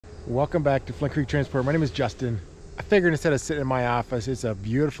Welcome back to Flint Creek Transport. My name is Justin. I figured instead of sitting in my office, it's a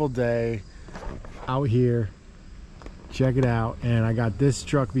beautiful day out here. Check it out. And I got this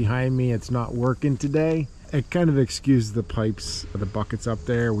truck behind me. It's not working today. It kind of excused the pipes, the buckets up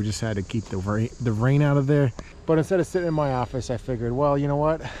there. We just had to keep the rain out of there. But instead of sitting in my office, I figured, well, you know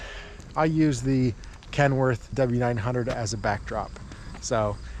what? I use the Kenworth W900 as a backdrop.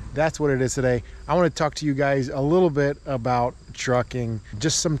 So that's what it is today. I want to talk to you guys a little bit about trucking,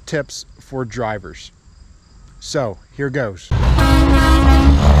 just some tips for drivers. So here goes.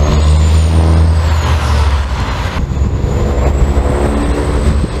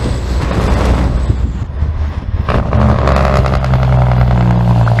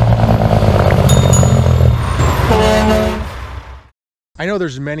 I know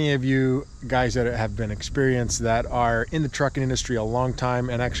there's many of you guys that have been experienced that are in the trucking industry a long time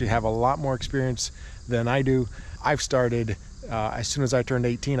and actually have a lot more experience than I do. I've started as soon as I turned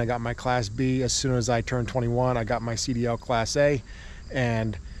 18, I got my Class B. As soon as I turned 21, I got my CDL Class A.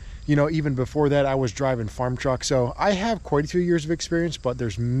 And you know, even before that, I was driving farm trucks. So I have quite a few years of experience, but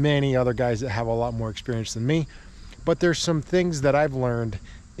there's many other guys that have a lot more experience than me. But there's some things that I've learned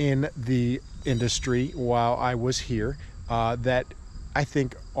in the industry while I was here that I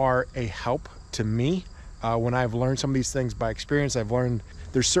think are a help to me. When I've learned some of these things by experience, I've learned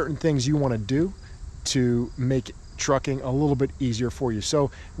there's certain things you want to do to make trucking a little bit easier for you.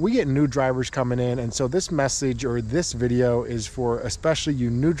 So we get new drivers coming in, and so this message or this video is for especially you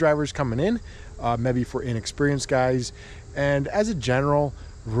new drivers coming in, maybe for inexperienced guys. And as a general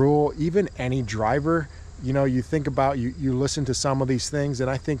rule, even any driver, you know, you think about, you listen to some of these things, and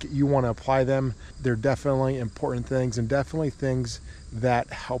I think you want to apply them. They're definitely important things, and definitely things that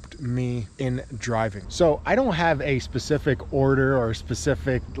helped me in driving. So I don't have a specific order or a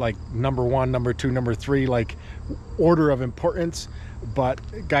specific like number one, number two, number three, like order of importance. But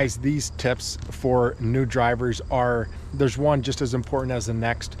guys, these tips for new drivers are, there's one just as important as the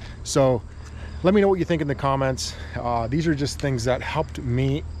next. So let me know what you think in the comments. These are just things that helped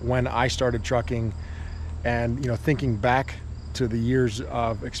me when I started trucking. And, you know, thinking back to the years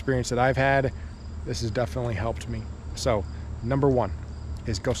of experience that I've had, this has definitely helped me. So number one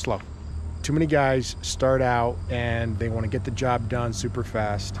is go slow. Too many guys start out and they want to get the job done super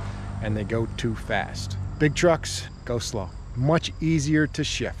fast and they go too fast. Big trucks, go slow. Much easier to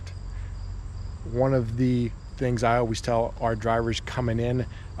shift. One of the things I always tell our drivers coming in,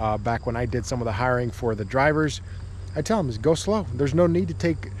 back when I did some of the hiring for the drivers, I tell them is go slow. There's no need to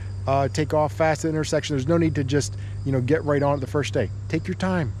take off fast at the intersection. There's no need to just, you know, get right on it the first day. Take your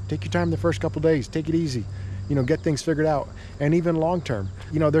time the first couple days. Take it easy, you know, get things figured out. And even long term,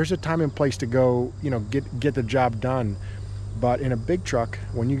 you know, there's a time and place to go, you know, get the job done. But in a big truck,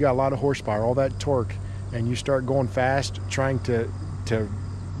 when you got a lot of horsepower, all that torque, and you start going fast, trying to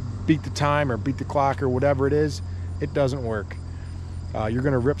beat the time or beat the clock or whatever it is, it doesn't work. You're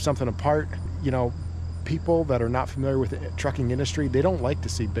going to rip something apart. You know, people that are not familiar with the trucking industry, they don't like to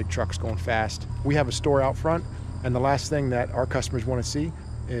see big trucks going fast. We have a store out front, and the last thing that our customers want to see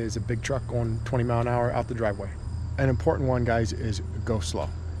is a big truck going 20 mile an hour out the driveway. An important one, guys, is go slow.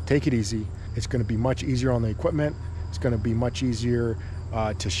 Take it easy. It's going to be much easier on the equipment. It's going to be much easier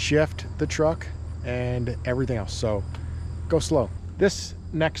to shift the truck and everything else. So go slow. This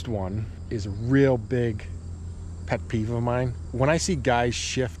next one is a real big pet peeve of mine. When I see guys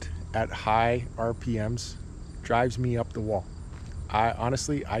shift at high RPMs, drives me up the wall.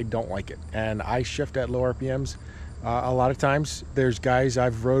 Honestly, I don't like it. And I shift at low RPMs. A lot of times there's guys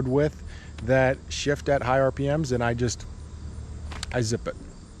I've rode with that shift at high RPMs and I zip it.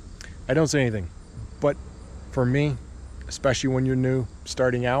 I don't say anything. But for me, especially when you're new,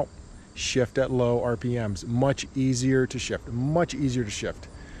 starting out, shift at low RPMs. Much easier to shift, much easier to shift.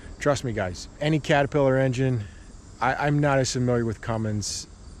 Trust me, guys. Any Caterpillar engine, I'm not as familiar with Cummins.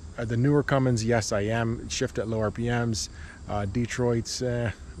 The newer Cummins, yes, I am. Shift at low RPMs. Detroit's,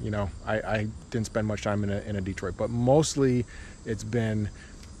 you know, I didn't spend much time in a Detroit, but mostly it's been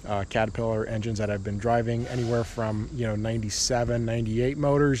Caterpillar engines that I've been driving, anywhere from, you know, 97, 98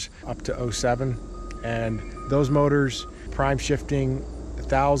 motors up to 07. And those motors, prime shifting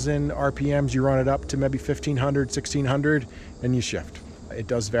 1,000 RPMs, you run it up to maybe 1,500, 1,600, and you shift. It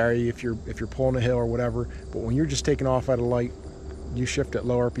does vary if you're pulling a hill or whatever, but when you're just taking off at a light, you shift at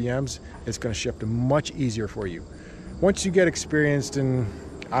low RPMs, it's going to shift much easier for you. Once you get experienced in,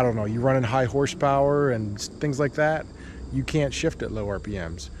 I don't know, you run in high horsepower and things like that, you can't shift at low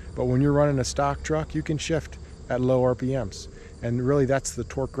RPMs. But when you're running a stock truck, you can shift at low RPMs. And really that's the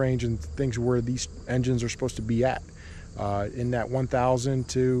torque range and things where these engines are supposed to be at, in that 1,000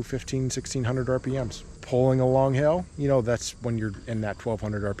 to 1,500, 1,600 RPMs. pulling a long hill, you know, that's when you're in that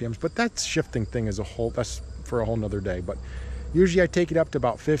 1200 RPMs. But that shifting thing as a whole, that's for a whole nother day. But usually I take it up to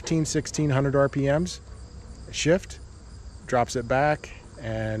about 1600 RPMs, shift, drops it back,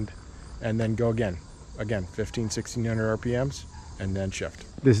 and then go again 1600 RPMs, and then shift.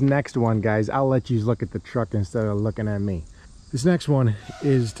 This next one, guys, I'll let you look at the truck instead of looking at me. This next one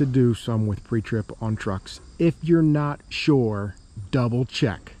is to do some with pre-trip on trucks. If you're not sure, double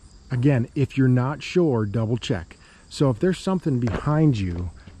check. Again, if you're not sure, double check. So if there's something behind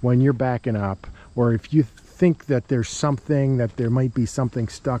you when you're backing up, or if you think that there's something, that there might be something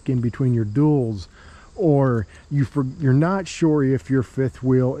stuck in between your duals, or you're not sure if your fifth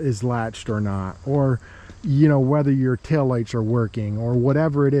wheel is latched or not, or you know, whether your taillights are working or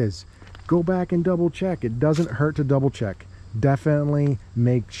whatever it is, go back and double check. It doesn't hurt to double check. Definitely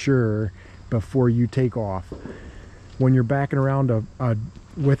make sure before you take off. When you're backing around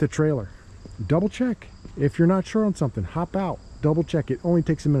with a trailer, double check. If you're not sure on something, hop out, double check. It only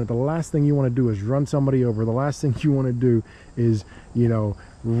takes a minute. The last thing you want to do is run somebody over. The last thing you want to do is, you know,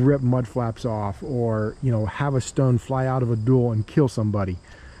 rip mud flaps off, or, you know, have a stone fly out of a dual and kill somebody.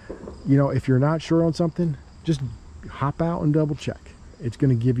 You know, if you're not sure on something, just hop out and double check. It's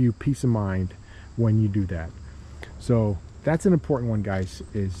going to give you peace of mind when you do that. So that's an important one, guys,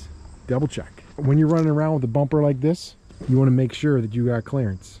 is double check. When you're running around with a bumper like this, you want to make sure that you got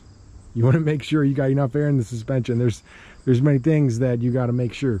clearance. You want to make sure you got enough air in the suspension. There's many things that you got to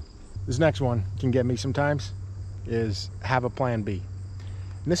make sure. This next one can get me sometimes, is have a plan B.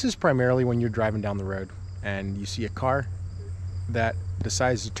 And this is primarily when you're driving down the road and you see a car that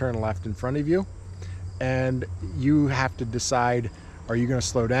decides to turn left in front of you, and you have to decide, are you going to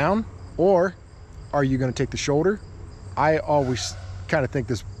slow down or are you going to take the shoulder? I always kind of think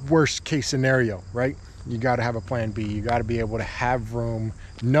this worst case scenario, right? You got to have a plan B. You got to be able to have room,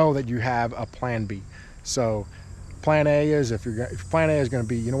 know that you have a plan B. So plan A is, if plan A is going to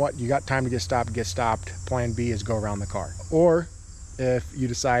be, you know what, you got time to get stopped. Plan B is go around the car. Or if you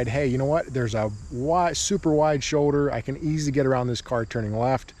decide, hey, you know what, there's a super wide shoulder, I can easily get around this car turning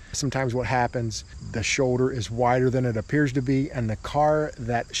left. Sometimes what happens, the shoulder is wider than it appears to be, and the car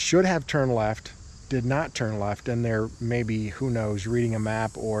that should have turned left did not turn left, and they're maybe, who knows, reading a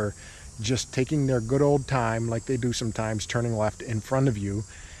map or just taking their good old time, like they do sometimes, turning left in front of you,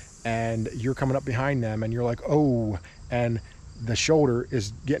 and you're coming up behind them and you're like, oh, and the shoulder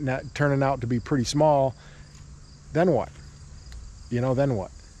is turning out to be pretty small. Then what? You know, then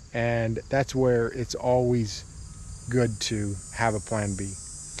what? And that's where it's always good to have a plan B.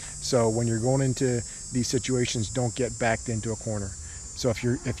 So when you're going into these situations, don't get backed into a corner. So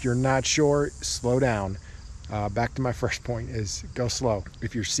if you're not sure, slow down. Back to my first point is go slow.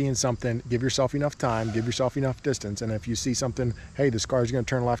 If you're seeing something, give yourself enough time, give yourself enough distance. And if you see something, hey, this car's going to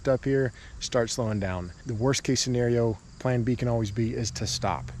turn left up here, start slowing down. The worst case scenario, plan B can always be, is to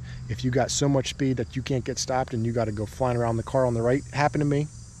stop. If you got so much speed that you can't get stopped and you got to go flying around the car on the right, happened to me.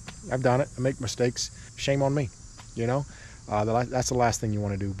 I've done it. I make mistakes. Shame on me. You know, that's the last thing you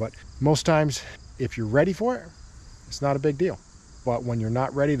want to do. But most times, if you're ready for it, it's not a big deal. But when you're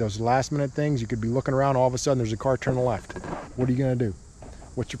not ready, those last minute things, you could be looking around, all of a sudden there's a car turning left. What are you going to do?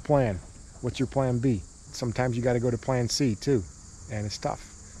 What's your plan? What's your plan B? Sometimes you got to go to plan C too, and it's tough.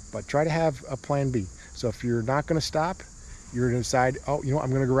 But try to have a plan B. So if you're not going to stop, you're going to decide, oh, you know what, I'm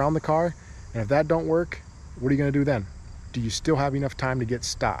going to go around the car, and if that don't work, what are you going to do then? Do you still have enough time to get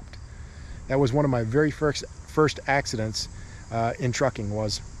stopped? That was one of my very first accidents in trucking,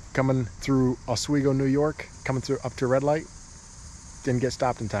 was coming through Oswego, New York, coming through up to a red light. Didn't get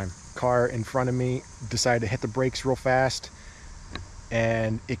stopped in time. Car in front of me decided to hit the brakes real fast,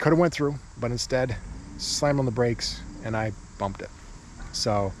 and it could have went through, but instead slammed on the brakes and I bumped it.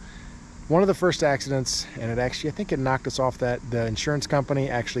 So one of the first accidents, and it actually, I think it knocked us off. That the insurance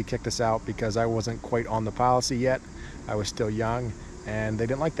company actually kicked us out because I wasn't quite on the policy yet. I was still young and they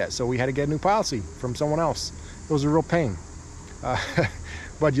didn't like that, so we had to get a new policy from someone else. It was a real pain,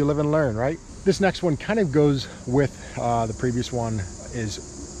 but you live and learn, right? This next one kind of goes with the previous one,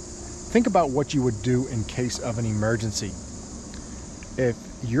 is think about what you would do in case of an emergency. If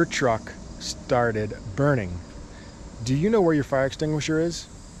your truck started burning, do you know where your fire extinguisher is?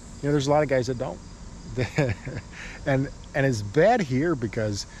 You know, there's a lot of guys that don't. and it's bad here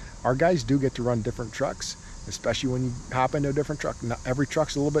because our guys do get to run different trucks, especially when you hop into a different truck. Not every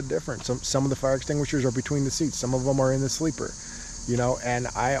truck's a little bit different. Some of the fire extinguishers are between the seats. Some of them are in the sleeper. You know, and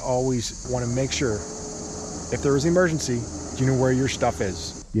I always want to make sure, if there is an emergency, you know where your stuff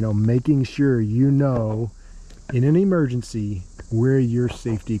is. You know, making sure you know in an emergency where your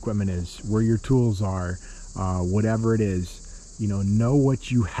safety equipment is, where your tools are, whatever it is. You know what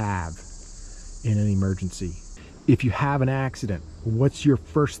you have. in an emergency. If you have an accident, what's your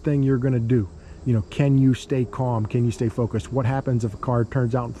first thing you're going to do? You know, can you stay calm? Can you stay focused? What happens if a car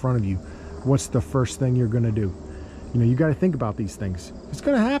turns out in front of you? What's the first thing you're going to do? You know, you got to think about these things. It's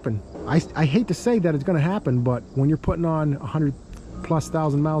going to happen. I hate to say that it's going to happen, but when you're putting on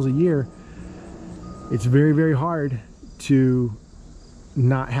 100,000+ miles a year, it's very, very hard to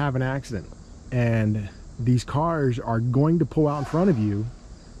not have an accident. And these cars are going to pull out in front of you.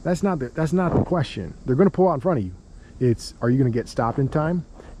 That's not the question. They're going to pull out in front of you. It's, are you going to get stopped in time?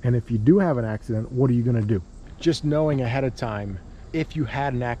 And if you do have an accident, what are you going to do? Just knowing ahead of time, if you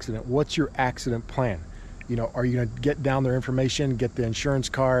had an accident, what's your accident plan? You know, are you going to get down their information, get the insurance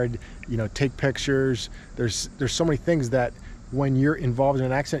card, you know, take pictures? There's so many things that when you're involved in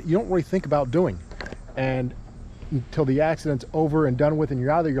an accident, you don't really think about doing. And until the accident's over and done with and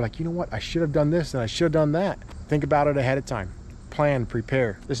you're out there, you're like, you know what, I should have done this and I should have done that. Think about it ahead of time. Plan,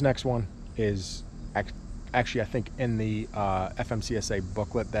 prepare. This next one is actually, I think, in the FMCSA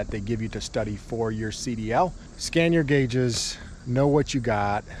booklet that they give you to study for your CDL. Scan your gauges, know what you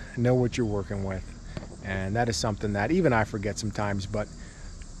got, know what you're working with. And that is something that even I forget sometimes, but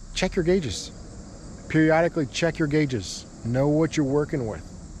check your gauges. Periodically check your gauges. Know what you're working with.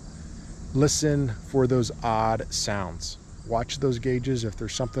 Listen for those odd sounds. Watch those gauges. If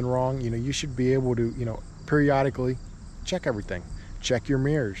there's something wrong, you know, you should be able to, you know, periodically check everything. Check your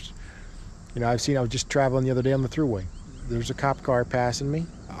mirrors. You know, I was just traveling the other day on the thruway. There's a cop car passing me.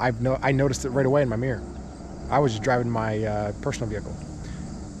 I noticed it right away in my mirror. I was just driving my personal vehicle.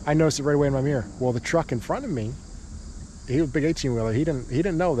 I noticed it right away in my mirror. Well, the truck in front of me, he was a big 18-wheeler. He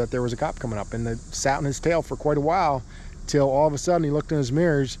didn't know that there was a cop coming up, and it sat on his tail for quite a while, till all of a sudden he looked in his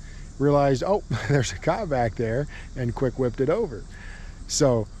mirrors, realized, oh, there's a cop back there, and quick whipped it over.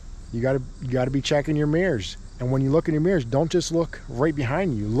 So you gotta be checking your mirrors. And when you look in your mirrors, don't just look right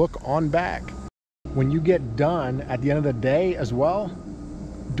behind you, look on back. When you get done at the end of the day as well,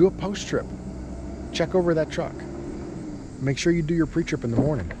 do a post trip. Check over that truck. Make sure you do your pre-trip in the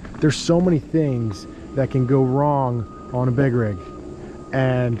morning. There's so many things that can go wrong on a big rig,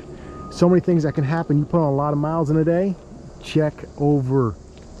 and so many things that can happen. You put on a lot of miles in a day, check over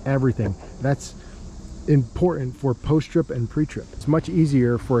everything. That's important for post-trip and pre-trip. It's much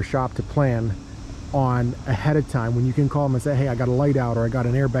easier for a shop to plan on ahead of time when you can call them and say, hey, I got a light out, or I got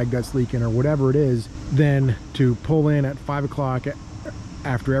an airbag that's leaking, or whatever it is, than to pull in at 5 o'clock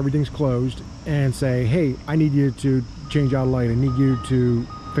after everything's closed and say, hey, I need you to change out a light, I need you to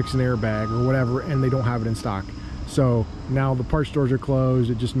fix an airbag or whatever, and they don't have it in stock. So now the parts stores are closed.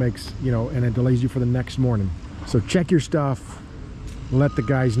 It just makes, you know, and it delays you for the next morning. So check your stuff, let the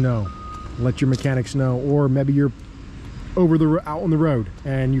guys know, let your mechanics know, or maybe you're out on the road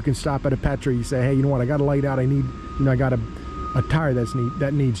and you can stop at a Petra. You say, hey, you know what, I got a light out, I need, you know, I got a tire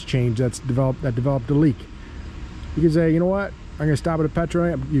that needs change, that developed a leak. You can say, you know what, I'm gonna stop at a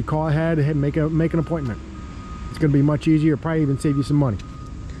Petra. You call ahead and make an appointment. It's gonna be much easier, probably even save you some money.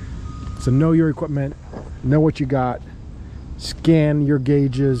 So know your equipment, know what you got, scan your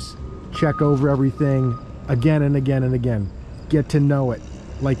gauges, check over everything again and again and again. Get to know it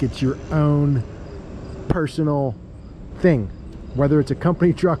like it's your own personal thing. Whether it's a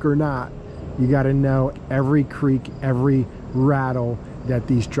company truck or not, you got to know every creak, every rattle that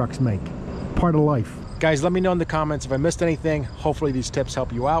these trucks make. Part of life. Guys, let me know in the comments if I missed anything. Hopefully these tips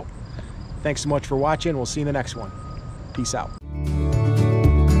help you out. Thanks so much for watching. We'll see you in the next one. Peace out.